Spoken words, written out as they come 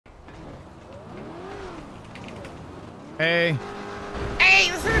Hey.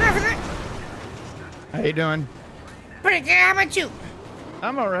 Hey, what's up? How you doing? Pretty good. How about you?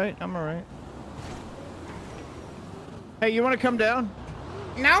 I'm all right. I'm all right. Hey, you want to come down?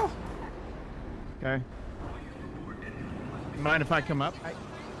 No? Okay. Mind if I come up?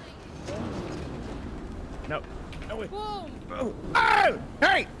 No. No way. Boom! Oh! Oh!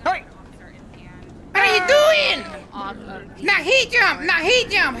 Hey! Hey! How you doing? Off of Now he jump. Now he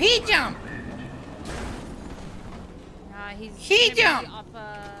jump. He jump. he's He gonna be jumped. off of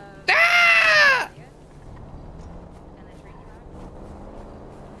Ah! and then bring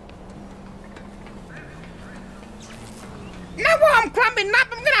you Now while I'm climbing up,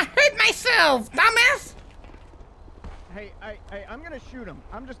 I'm gonna hurt myself, dumbass. Hey, I'm gonna shoot him.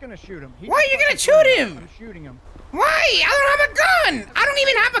 I'm just gonna shoot him. Why are you gonna shoot him? I'm shooting him. Why? I don't have a gun. I don't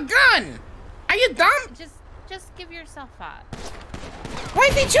even have a gun. Are you dumb? back. Just give yourself up. Why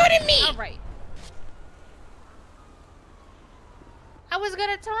is he shooting me? All right. I was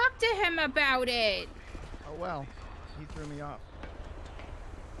gonna talk to him about it. Oh well, he threw me off.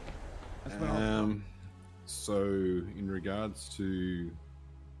 That's So in regards to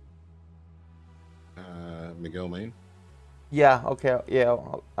Miguel Main, Yeah, okay, yeah,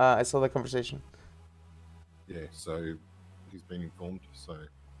 I saw the conversation. yeah, so he's been informed, so,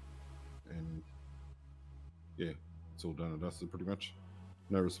 and yeah, it's all done and dusted pretty much.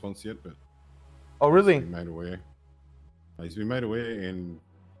 No response yet, but Oh, really? he's been made aware. He's been made aware, and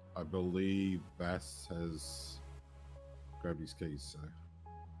I believe Bass has grabbed his keys, so.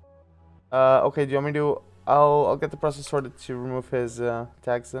 Okay, do you want me to, I'll get the process sorted to remove his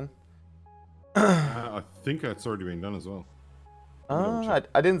tags then. I think that's already been done as well. I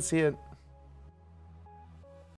didn't see it.